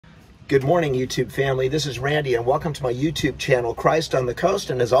Good morning, YouTube family. This is Randy, and welcome to my YouTube channel, Christ on the Coast.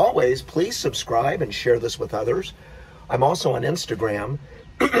 And as always, please subscribe and share this with others. I'm also on Instagram.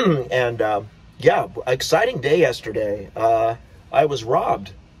 And yeah, exciting day yesterday. I was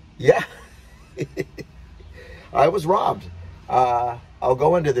robbed. Yeah, I was robbed. I'll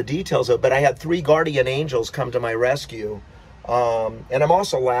go into the details of it, but I had 3 guardian angels come to my rescue. And I'm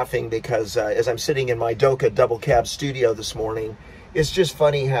also laughing because as I'm sitting in my Doka double cab studio this morning, it's just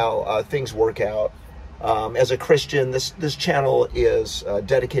funny how things work out. As a Christian, this channel is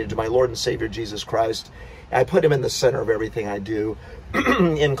dedicated to my Lord and Savior, Jesus Christ. I put him in the center of everything I do,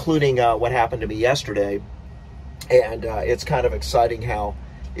 including what happened to me yesterday. And it's kind of exciting how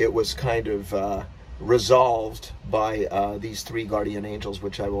it was kind of resolved by these 3 guardian angels,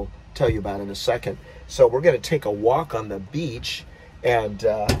 which I will tell you about in a second. So we're going to take a walk on the beach, and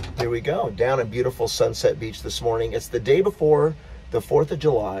here we go, down in beautiful Sunset Beach this morning. It's the day before the 4th of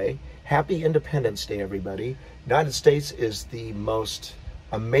July. Happy Independence Day, everybody. United States is the most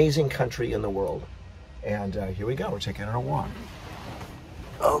amazing country in the world. And here we go, we're taking our walk.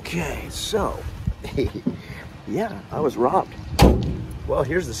 Okay, so, yeah, I was robbed. Well,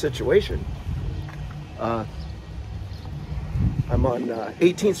 here's the situation. I'm on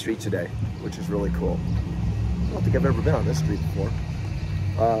 18th Street today, which is really cool. I don't think I've ever been on this street before.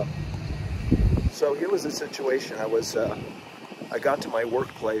 So here was the situation. I got to my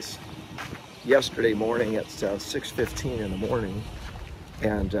workplace yesterday morning at 6:15 in the morning,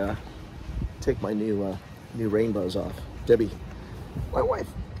 and take my new rainbows off. Debbie, my wife,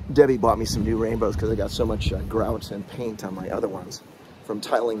 Debbie bought me some new rainbows because I got so much grout and paint on my other ones from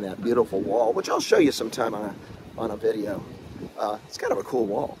tiling that beautiful wall, which I'll show you sometime on a video. It's kind of a cool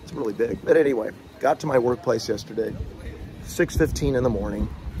wall. It's really big. But anyway, got to my workplace yesterday, 6:15 in the morning,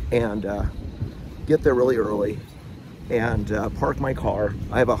 and get there really early and park my car.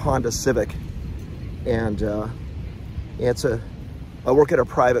 I have a Honda Civic, and I work at a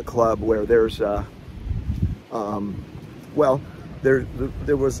private club where there's well, there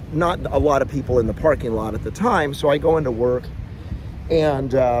was not a lot of people in the parking lot at the time, so I go into work,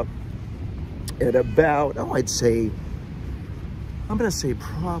 and at about, I'd say, I'm gonna say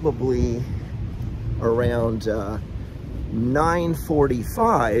probably around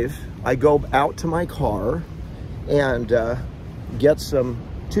 9:45, I go out to my car and get 2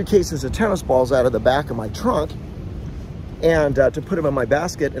 cases of tennis balls out of the back of my trunk, and to put them in my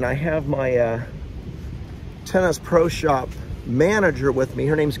basket. And I have my Tennis Pro Shop manager with me.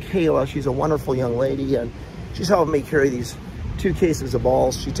 Her name's Kayla. She's a wonderful young lady, and she's helping me carry these 2 cases of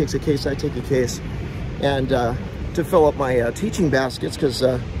balls. She takes a case, I take a case, and to fill up my teaching baskets, because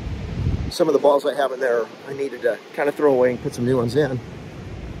some of the balls I have in there I needed to kind of throw away and put some new ones in.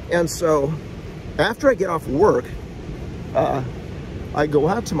 And so after I get off work, I go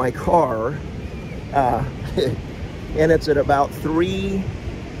out to my car, and it's at about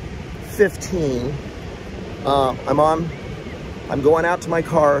 3:15. I'm going out to my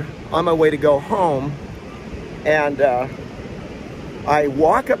car on my way to go home, and I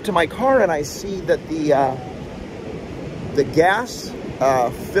walk up to my car and I see that the gas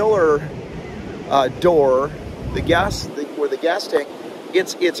filler door, where the gas tank,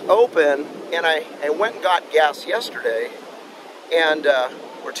 it's open, and I went and got gas yesterday, and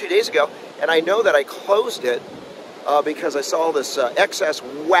or 2 days ago, and I know that I closed it because I saw this excess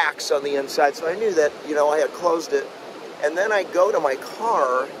wax on the inside, so I knew that, you know, I had closed it. And then I go to my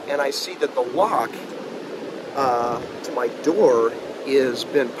car and I see that the lock to my door is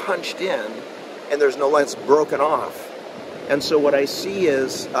been punched in, and there's no lens broken off. And so what I see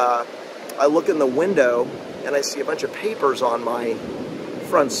is I look in the window and I see a bunch of papers on my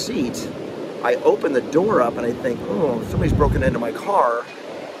front seat. I open the door up and I think, oh, somebody's broken into my car.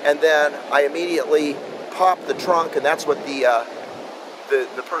 And then I immediately pop the trunk, and that's what the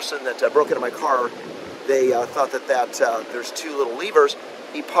person that broke into my car, they thought that there's 2 little levers.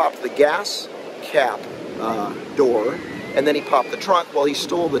 He popped the gas cap door, and then he popped the trunk. Well, he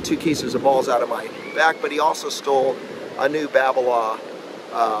stole the 2 cases of balls out of my back, but he also stole a new Babolat.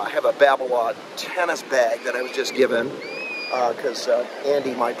 I have a Babolat tennis bag that I was just given because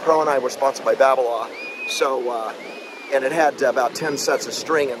Andy, my pro, and I were sponsored by Babolat. So, and it had about 10 sets of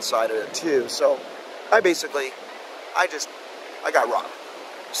string inside of it too. So I got robbed.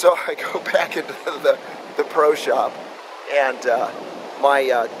 So I go back into the pro shop, and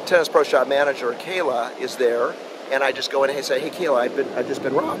my Tennis Pro Shop manager, Kayla, is there, and I just go in and say, hey, Kayla, I've just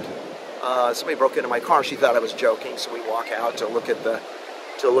been robbed. Somebody broke into my car. She thought I was joking, so we walk out to look at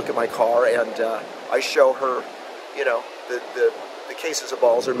my car, and I show her, you know, the cases of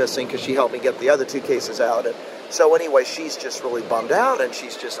balls are missing because she helped me get the other 2 cases out, and So anyway, she's just really bummed out, and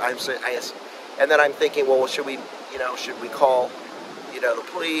she's just, and then I'm thinking, well, should we call, the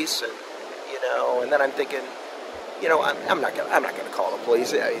police, and then I'm thinking, I'm not gonna call the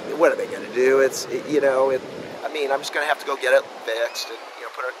police. What are they gonna do? I'm just gonna have to go get it fixed, and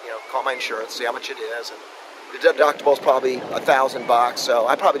call my insurance, see how much it is, and the deductible's probably $1,000, so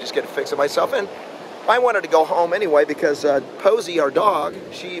I probably just get to fix it myself. And I wanted to go home anyway because Posey, our dog,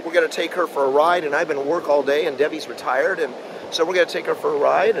 we're going to take her for a ride, and I've been at work all day, and Debbie's retired, and so we're going to take her for a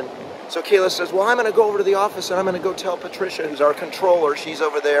ride. And so Kayla says, well, I'm going to go over to the office, and I'm going to go tell Patricia, who's our controller, she's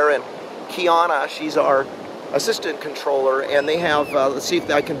over there, and Kiana, she's our assistant controller, and they have, let's see if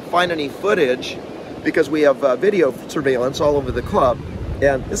I can find any footage, because we have video surveillance all over the club.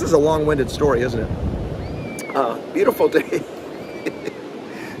 And this is a long-winded story, isn't it? Beautiful day.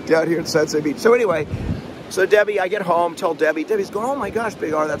 Down here in Sunset Beach. So anyway, so Debbie, I get home, tell Debbie, Debbie's going, oh my gosh,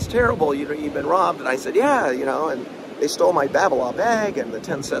 Big R, that's terrible, you've been robbed. And I said, yeah, and they stole my Babolat bag and the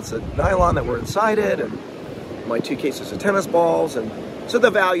 10 sets of nylon that were inside it and my 2 cases of tennis balls. And so the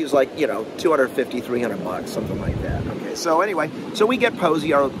value's like, $250, $300, something like that. Okay, so anyway, so we get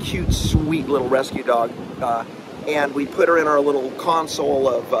Posey, our cute, sweet little rescue dog, and we put her in our little console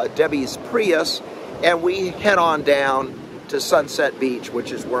of Debbie's Prius, and we head on down to Sunset Beach,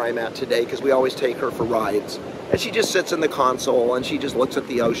 which is where I'm at today, because we always take her for rides. And she just sits in the console, and she just looks at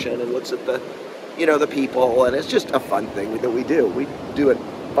the ocean and looks at the, the people, and it's just a fun thing that we do. We do it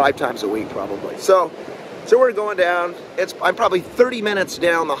 5 times a week, probably. So we're going down. I'm probably 30 minutes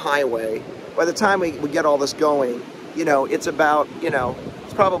down the highway. By the time we get all this going, it's about,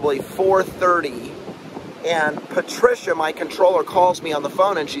 it's probably 4:30, and Patricia, my controller, calls me on the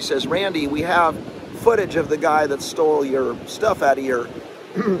phone, and she says, Randy, we have footage of the guy that stole your stuff out of your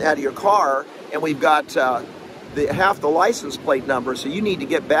car, and we've got half the license plate number, so you need to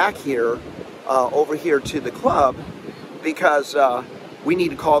get back here over here to the club, because we need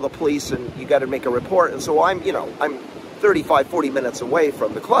to call the police, and you got to make a report. And so I'm 35-40 minutes away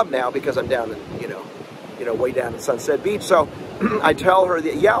from the club now, because I'm down in way down in Sunset Beach. So I tell her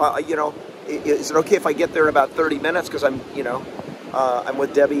that, yeah, is it okay if I get there in about 30 minutes, because I'm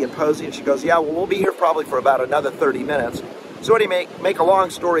with Debbie and Posey? And she goes, yeah, well, we'll be here probably for about another 30 minutes. So anyway, make a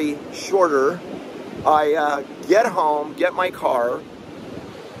long story shorter, I get home, get my car,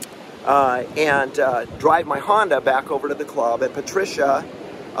 and drive my Honda back over to the club. And Patricia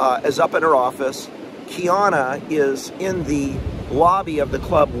is up in her office. Kiana is in the lobby of the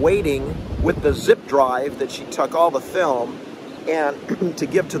club waiting with the zip drive that she took all the film and to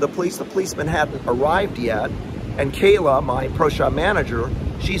give to the police. The policeman hadn't arrived yet. And Kayla, my pro shop manager,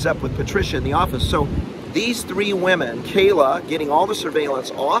 she's up with Patricia in the office. So these 3 women, Kayla getting all the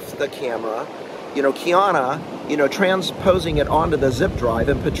surveillance off the camera, Kiana, transposing it onto the zip drive,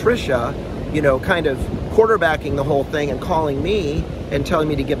 and Patricia, kind of quarterbacking the whole thing and calling me and telling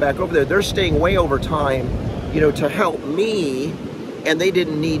me to get back over there. They're staying way over time, to help me, and they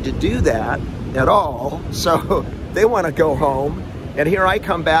didn't need to do that at all. So they want to go home, and here I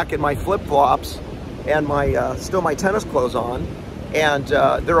come back in my flip-flops and my still my tennis clothes on, and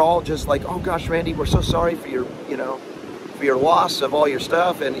they're all just like, oh gosh, Randy, we're so sorry for your for your loss of all your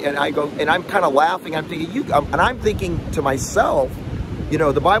stuff. And I go, and I'm kind of laughing. I'm thinking, and I'm thinking to myself,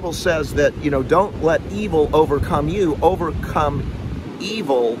 the Bible says that, don't let evil overcome you, overcome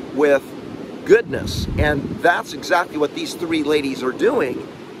evil with goodness. And that's exactly what these 3 ladies are doing,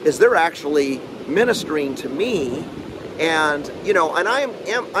 is they're actually ministering to me. And, and I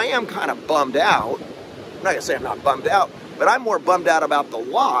am kind of bummed out. I'm not gonna say I'm not bummed out, but I'm more bummed out about the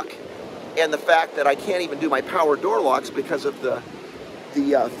lock and the fact that I can't even do my power door locks because of the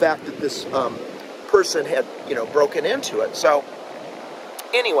fact that this person had, broken into it. So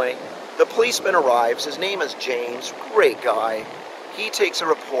anyway, the policeman arrives. His name is James, great guy. He takes a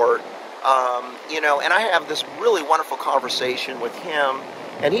report, and I have this really wonderful conversation with him,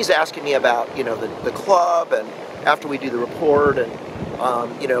 and he's asking me about, the club, and after we do the report, and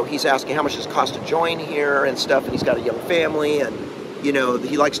he's asking how much does it cost to join here and stuff, and he's got a young family, and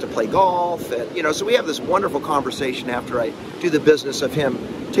he likes to play golf, and so we have this wonderful conversation after I do the business of him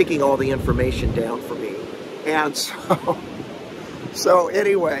taking all the information down for me. And so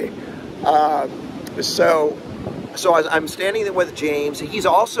anyway, so I'm standing there with James. He's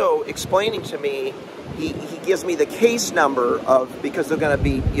also explaining to me, he gives me the case number of, because they're going to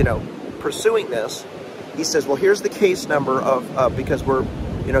be, pursuing this. He says, well, here's the case number of because we're,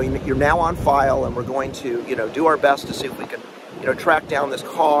 you're now on file, and we're going to, do our best to see if we can, track down this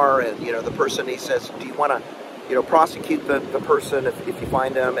car. And, the person, he says, do you want to, prosecute the person if you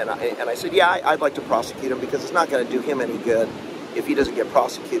find him? And I said, yeah, I'd like to prosecute him, because it's not going to do him any good if he doesn't get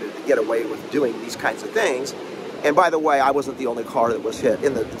prosecuted to get away with doing these kinds of things. And by the way, I wasn't the only car that was hit.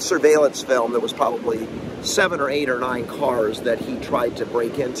 In the surveillance film, there was probably 7 or 8 or 9 cars that he tried to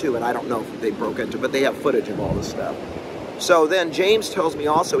break into, and I don't know if they broke into, but they have footage of all this stuff. So then James tells me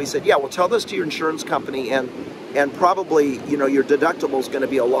also, he said, yeah, well, tell this to your insurance company, and probably, you know, your deductible is going to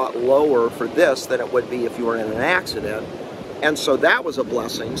be a lot lower for this than it would be if you were in an accident. And so that was a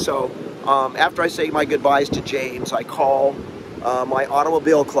blessing. So after I say my goodbyes to James, I call my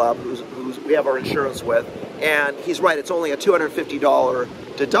automobile club, who's we have our insurance with, and he's right, it's only a $250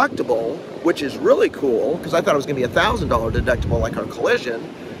 deductible, which is really cool, because I thought it was going to be a $1,000 deductible like our collision,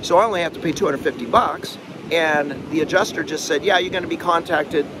 so I only have to pay 250 bucks, and the adjuster just said, yeah, you're going to be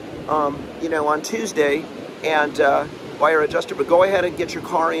contacted, you know, on Tuesday, and by our adjuster, but go ahead and get your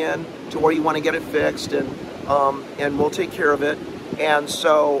car in to where you want to get it fixed, and we'll take care of it. And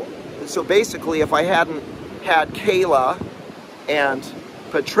so basically, if I hadn't had Kayla and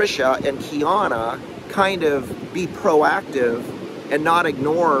Patricia and Kiana kind of be proactive and not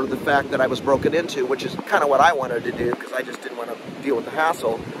ignore the fact that I was broken into, which is kind of what I wanted to do because I just didn't want to deal with the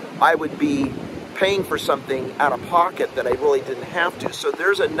hassle, I would be paying for something out of pocket that I really didn't have to. So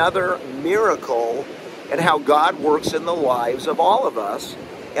there's another miracle in how God works in the lives of all of us.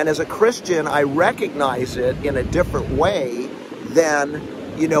 And as a Christian, I recognize it in a different way than,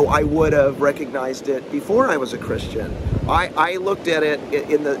 you know, I would have recognized it before I was a Christian. I looked at it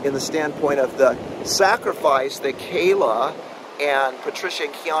in the standpoint of the sacrifice that Kayla and Patricia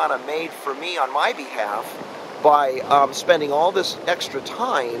and Kiana made for me on my behalf by spending all this extra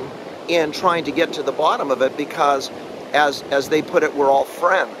time in trying to get to the bottom of it, because as they put it, we're all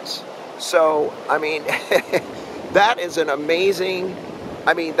friends. So, I mean, that is an amazing,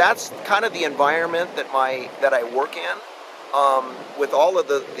 I mean, that's kind of the environment that I work in. With all of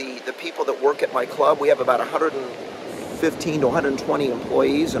the people that work at my club, we have about 115 to 120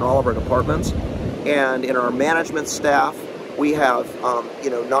 employees in all of our departments. And in our management staff, we have, you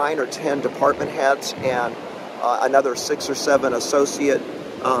know, 9 or 10 department heads and another 6 or 7 associate,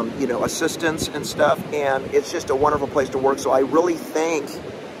 you know, assistants and stuff. And it's just a wonderful place to work. So I really thank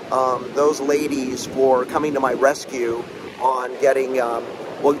those ladies for coming to my rescue on getting,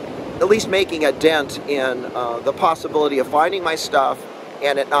 well, at least making a dent in the possibility of finding my stuff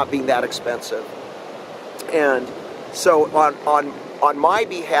and it not being that expensive. And so on my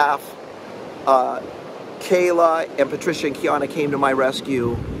behalf, Kayla and Patricia and Kiana came to my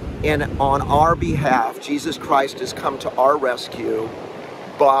rescue, and on our behalf, Jesus Christ has come to our rescue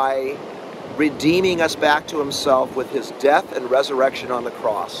by redeeming us back to himself with his death and resurrection on the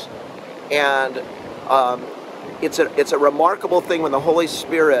cross. And it's a remarkable thing when the Holy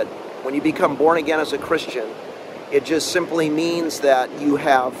Spirit, when you become born again as a Christian, it just simply means that you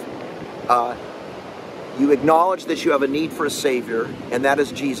have, you acknowledge that you have a need for a Savior, and that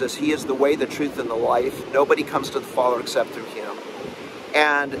is Jesus. He is the way, the truth, and the life. Nobody comes to the Father except through him.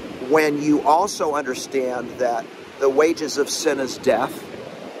 And when you also understand that the wages of sin is death,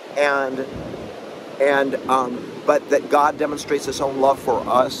 but that God demonstrates his own love for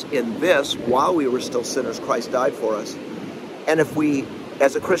us in this, while we were still sinners, Christ died for us. And if we,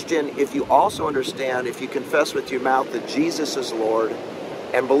 as a Christian, if you also understand, if you confess with your mouth that Jesus is Lord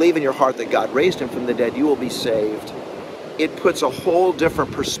and believe in your heart that God raised him from the dead, you will be saved. It puts a whole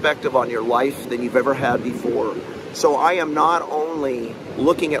different perspective on your life than you've ever had before. So I am not only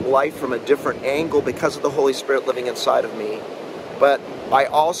looking at life from a different angle because of the Holy Spirit living inside of me, but I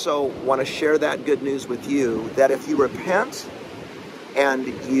also want to share that good news with you, that if you repent and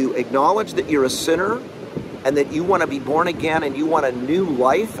you acknowledge that you're a sinner and that you want to be born again and you want a new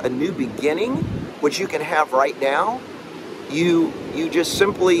life, a new beginning, which you can have right now, you just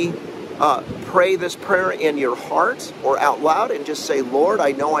simply pray this prayer in your heart or out loud and just say, Lord,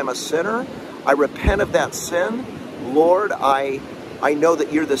 I know I'm a sinner. I repent of that sin. Lord, I know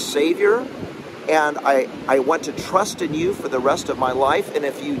that you're the Savior, and I want to trust in you for the rest of my life. And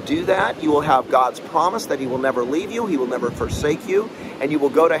if you do that, you will have God's promise that he will never leave you, he will never forsake you, and you will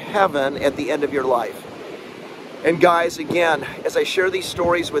go to heaven at the end of your life. And guys, again, as I share these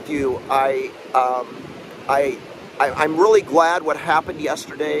stories with you, I'm really glad what happened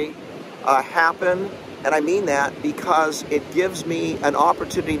yesterday happened. And I mean that because it gives me an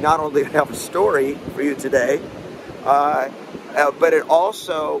opportunity not only to have a story for you today, but it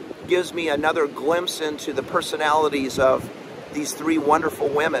also gives me another glimpse into the personalities of these 3 wonderful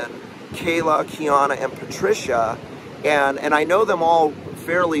women, Kayla, Kiana, and Patricia. And I know them all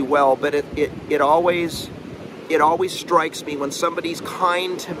fairly well, but it always strikes me when somebody's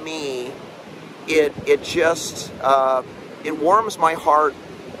kind to me, it just it warms my heart,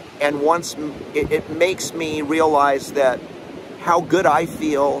 and it makes me realize that how good I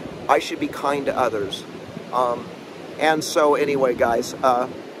feel, I should be kind to others. And so anyway, guys,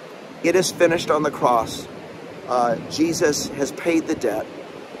 it is finished on the cross. Jesus has paid the debt,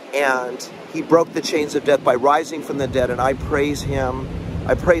 and he broke the chains of death by rising from the dead, and I praise him.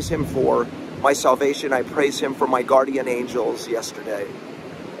 I praise him for my salvation. I praise him for my guardian angels yesterday.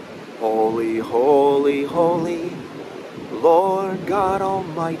 Holy, holy, holy, Lord God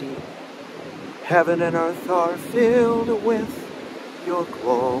Almighty, heaven and earth are filled with your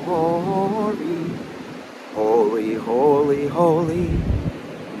glory. Holy, holy, holy,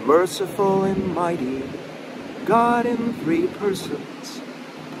 merciful and mighty, God in three persons,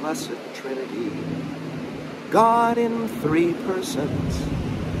 blessed Trinity. God in three persons,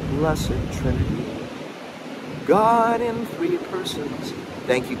 blessed Trinity. God in three persons.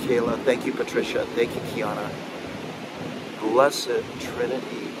 Thank you, Kayla. Thank you, Patricia. Thank you, Kiana. Blessed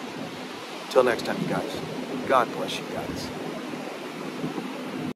Trinity. Till next time, you guys. God bless you guys.